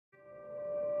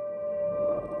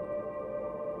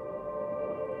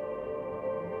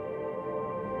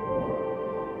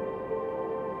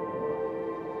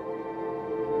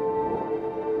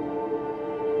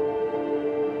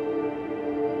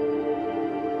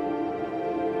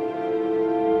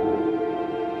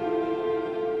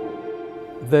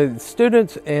The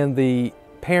students and the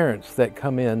parents that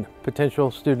come in,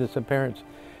 potential students and parents,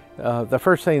 the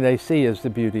first thing they see is the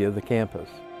beauty of the campus.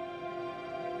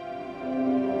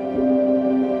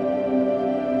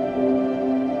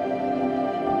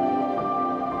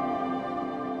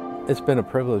 It's been a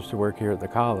privilege to work here at the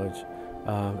college,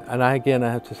 and again,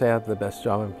 I have to say I have the best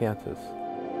job on campus.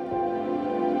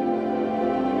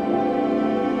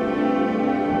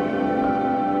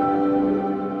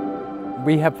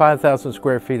 We have 5,000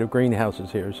 square feet of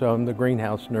greenhouses here, so I'm the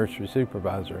greenhouse nursery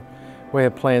supervisor. We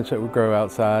have plants that would grow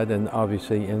outside and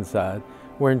obviously inside.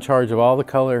 We're in charge of all the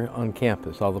color on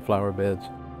campus, all the flower beds.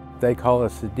 They call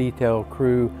us the detail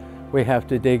crew. We have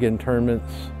to dig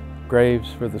internments,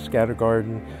 graves for the scatter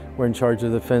garden. We're in charge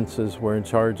of the fences. We're in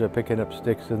charge of picking up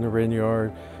sticks in the ren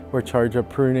yard. We're in charge of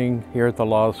pruning here at the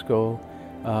law school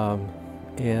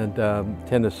and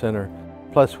tennis center.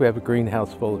 Plus we have a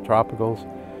greenhouse full of tropicals.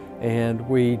 And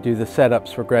we do the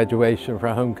setups for graduation, for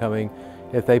homecoming.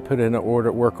 If they put in an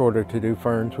work order to do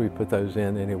ferns, we put those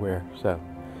in anywhere. So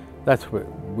that's what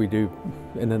we do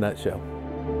in a nutshell.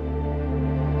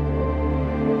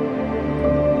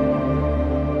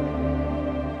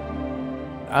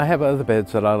 I have other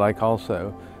beds that I like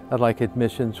also. I like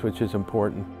admissions, which is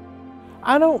important.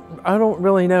 I don't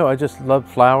really know. I just love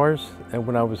flowers. And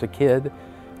when I was a kid,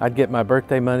 I'd get my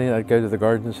birthday money and I'd go to the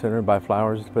garden center and buy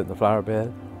flowers to put in the flower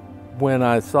bed. When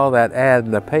I saw that ad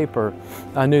in the paper,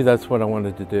 I knew that's what I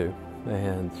wanted to do.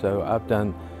 And so I've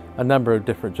done a number of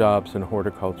different jobs in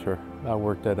horticulture. I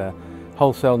worked at a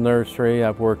wholesale nursery,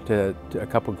 I've worked at a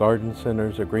couple garden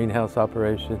centers, a greenhouse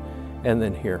operation, and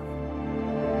then here.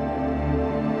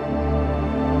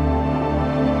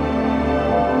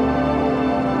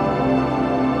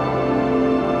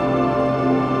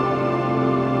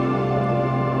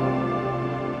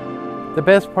 The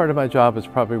best part of my job is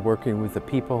probably working with the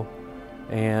people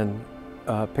and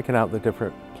picking out the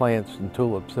different plants and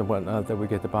tulips and whatnot that we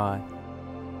get to buy.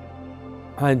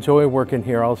 I enjoy working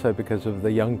here also because of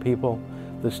the young people,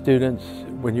 the students.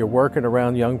 When you're working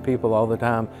around young people all the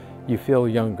time, you feel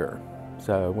younger.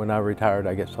 So when I retired,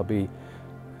 I guess I'll be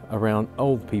around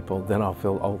old people, then I'll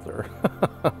feel older.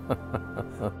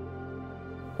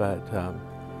 But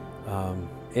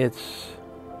it's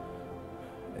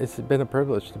been a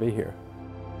privilege to be here.